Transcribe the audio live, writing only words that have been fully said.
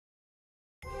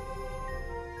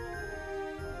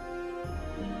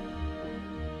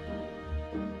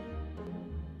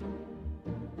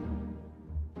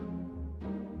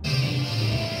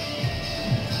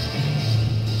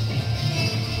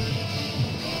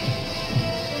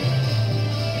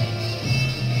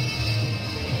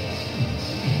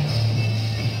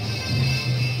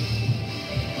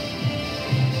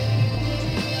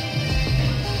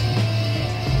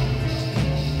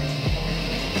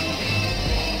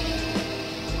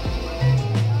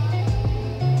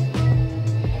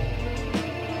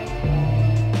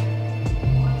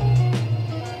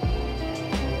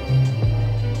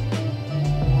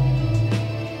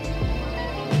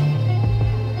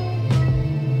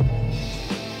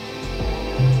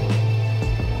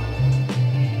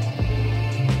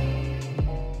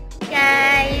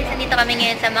kami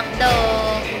ngayon sa McDo.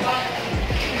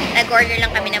 Nag-order lang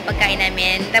kami ng pagkain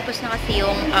namin. Tapos na kasi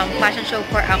yung fashion show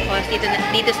for Akos dito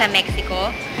sa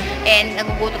Mexico. And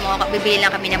nagugutom ako. Bibili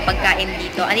lang kami ng pagkain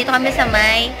dito. Andito kami sa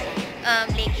may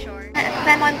Lakeshore.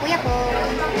 Kasama ko yung kuya ko.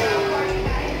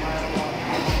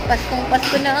 Paskong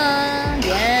Pasko na.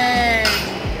 Yan.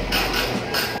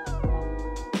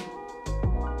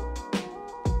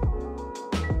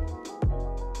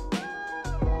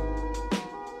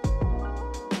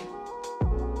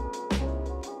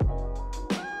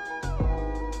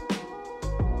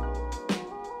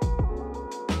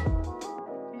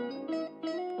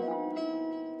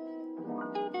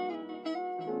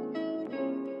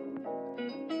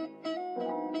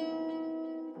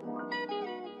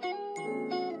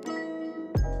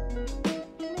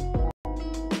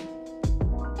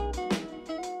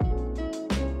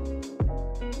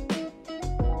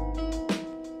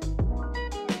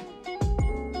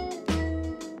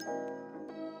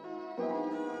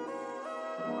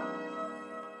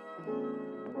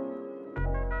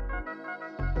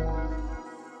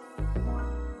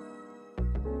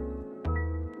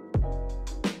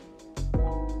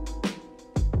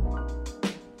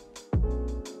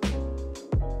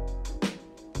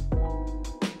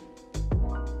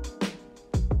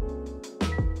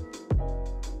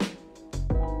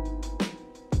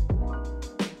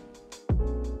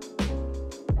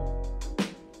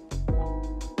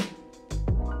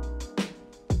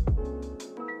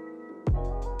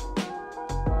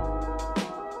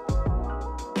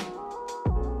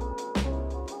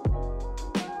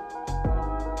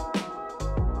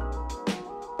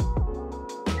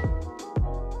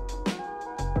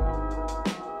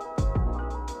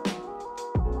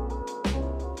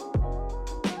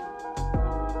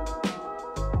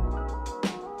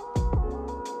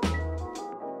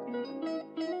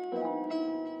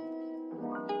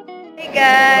 Hey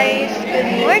guys! Good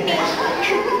morning!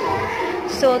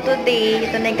 So today,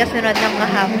 ito na yung kasunod ng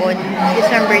kahapon,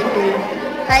 December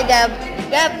 2. Hi Gab!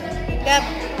 Gab! Gab!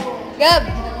 Gab!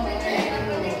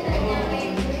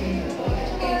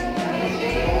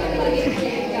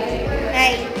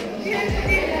 Hi!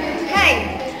 Hi!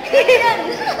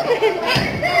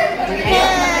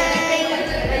 Hi!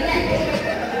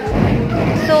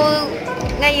 So,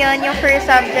 ngayon, yung first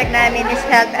subject namin is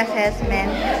health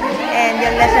assessment. And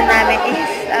yung lesson namin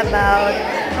is about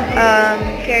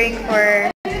caring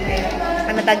for,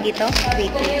 ano tag dito?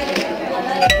 Wait.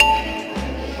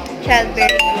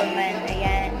 Childbearing woman.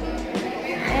 Ayan.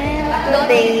 And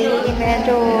today,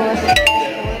 medyo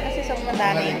kasi sobrang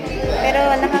dami.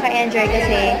 Pero nakaka-enjoy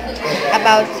kasi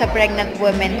about sa pregnant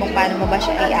woman kung paano mo ba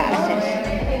siya i-assess.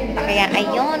 Kaya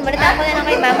ayun, balitaan ko na lang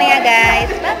kayo mamaya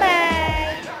guys. Bye-bye!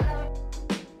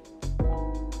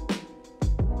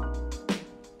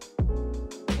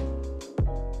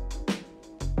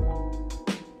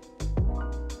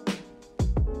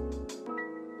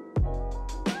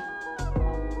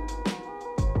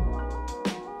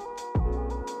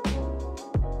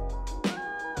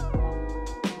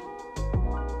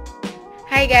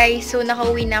 Hi guys! So,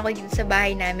 nakauwi na ako dito sa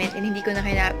bahay namin and hindi ko na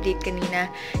kina-update kanina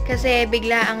kasi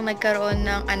bigla ang nagkaroon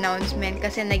ng announcement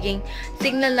kasi naging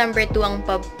signal number 2 ang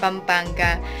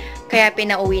Pampanga. Kaya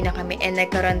pinauwi na kami and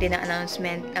nagkaroon din ng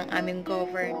announcement ang aming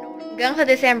governor. Hanggang sa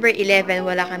December 11,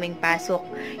 wala kaming pasok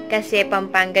kasi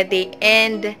Pampanga Day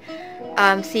and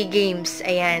SEA Games.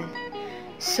 Ayan.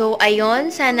 So, ayun.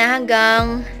 Sana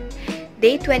hanggang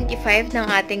Day 25 ng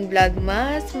ating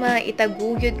vlogmas,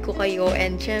 maitaguyod ko kayo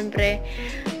and syempre,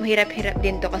 mahirap-hirap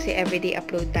din to kasi everyday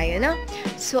upload tayo, no?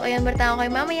 So, ayun, barta ko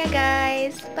kayo mamaya,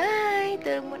 guys. Bye!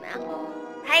 Tulog muna ako.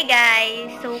 Hi,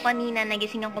 guys! So, kanina,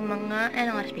 nagising ako mga,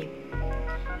 anong oras, babe?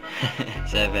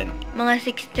 7. Mga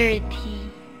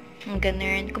 6:30. Ang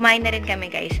ganun. Kumain na rin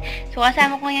kami, guys. So,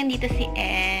 kasama ko ngayon dito si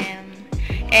M.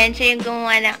 And siya yung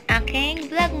gumawa ng aking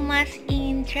vlogmas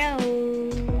intro.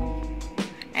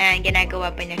 Ayan,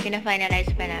 ginagawa pa niya.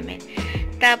 Kina-finalize pa namin.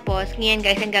 Tapos, ngayon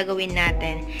guys, ang gagawin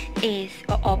natin is,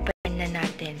 o-open na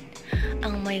natin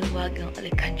ang may wagang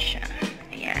alikansya.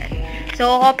 Ayan.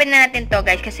 So, open na natin to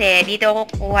guys, kasi dito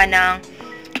ako kukuha ng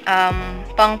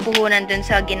pangpuhunan dun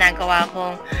sa ginagawa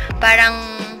ko. Parang,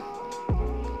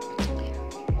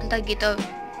 ang tawag dito,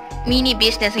 mini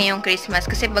business ngayong Christmas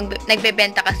kasi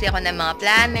nagbebenta kasi ako ng mga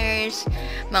planners,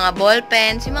 mga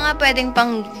ballpens, yung mga pwedeng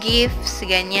pang gifts,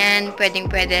 ganyan, pwede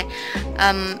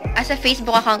as a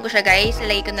Facebook account ko siya guys,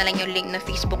 ilagay ko na lang yung link na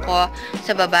Facebook ko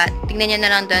sa baba, tingnan nyo na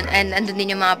lang doon and andun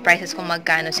din yung mga prices kung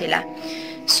magkano sila.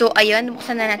 So ayun,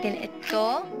 buksan na natin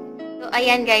ito. So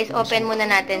ayan guys, open muna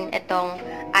natin itong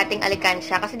ating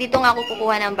alikansya. Kasi dito nga ako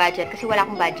kukuha ng budget. Kasi wala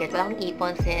akong budget. Wala akong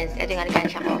ipon since ito yung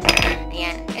alikansya ko.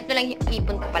 Ayan. Ito lang yung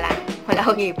ipon ko pala. Wala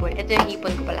akong ipon. Ito yung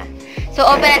ipon ko pala. So,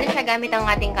 open natin siya gamit ang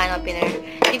ating can opener.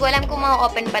 Hindi ko alam kung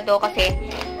ma-open pa to kasi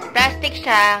plastic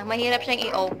siya. Mahirap siyang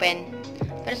i-open.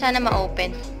 Pero sana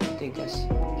ma-open. Tigas.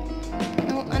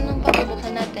 Anong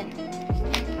pagkabuksan natin?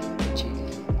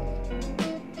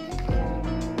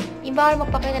 Yung bawal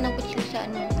magpakita ng kutsilyo sa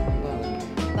ano?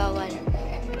 Bawal.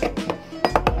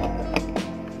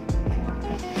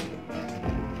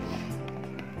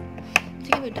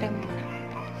 Sige, try mo muna.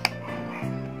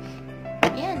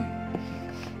 Yan.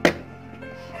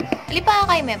 Lipa ka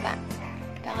kayo, Mepa.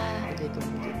 Baka...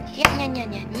 Yan.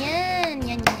 Yan.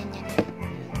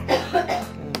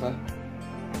 Ano ba?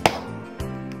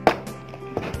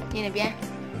 Yan na biya?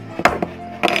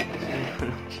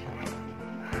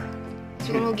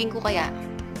 Sunugin ko kaya.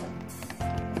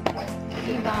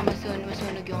 Hindi baka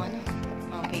masunog yung ano,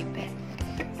 mga paper.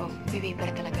 Oh, may paper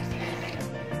talaga siya.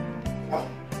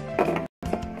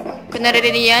 Kung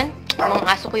naririnig yan,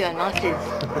 mga aso ko yun, mga sis.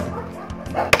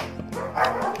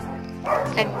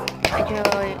 Medyo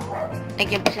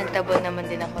naging presentable naman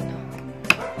din ako, no?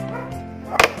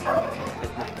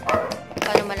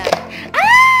 Paano malaman?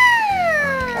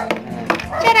 Ah!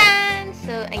 Charan!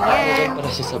 So, ayan. Para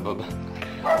siya sa baba.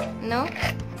 No?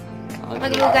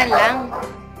 Maglugan lang.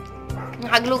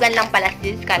 Nakaglugan lang pala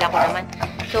sis. Kala ko naman.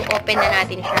 So, open na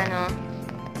natin siya, no?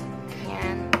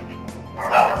 Yan.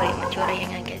 Ako yung matsura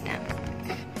yung hanggang na.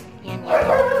 Yan.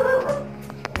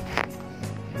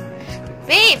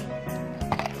 Babe!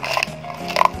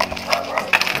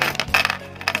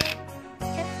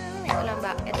 Ito lang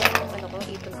ba? Ito lang yung ano ko,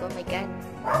 ipon ko. Oh my God.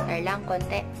 Air lang,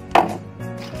 konti.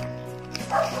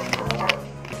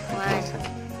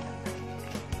 One.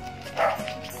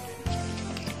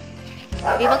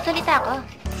 Babe, magsalita ko.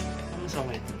 Ano sa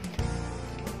akin?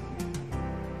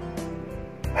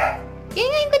 Yan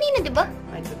nga yung kanina, di ba?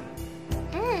 Ay, ito.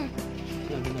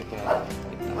 Sabi na pa.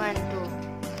 1,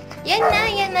 2. Yan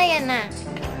na.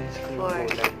 4.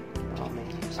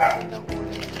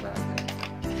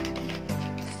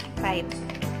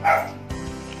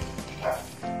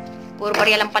 5. Puro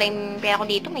barya lang pala yung pera ko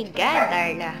dito. My God,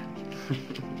 Darla.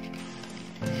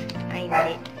 Ay,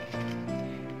 hindi.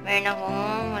 Meron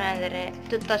akong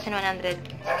 2,160.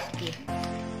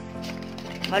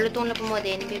 Malutong na po mo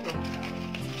din, babe.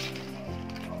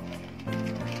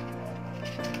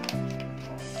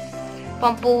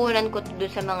 Pampuhunan ko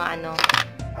doon sa mga ano,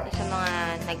 sa mga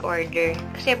nag-order.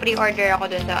 Kasi pre-order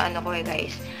ako doon sa ano ko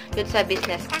guys. Doon sa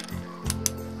business.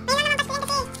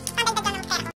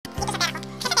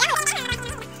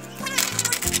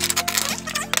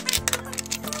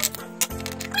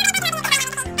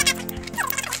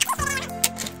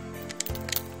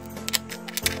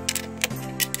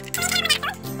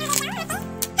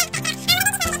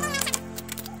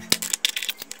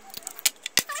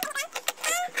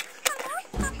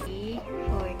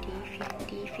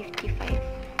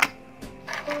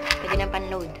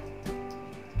 Pan-load.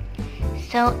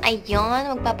 So,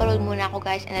 ayun. Magpapaload muna ako,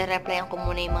 guys. And replyan ko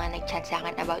muna yung mga nag-chat sa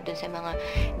akin about dun sa mga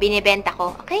binibenta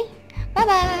ko. Okay?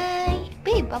 Bye-bye!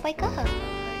 Babe, bye-bye ka.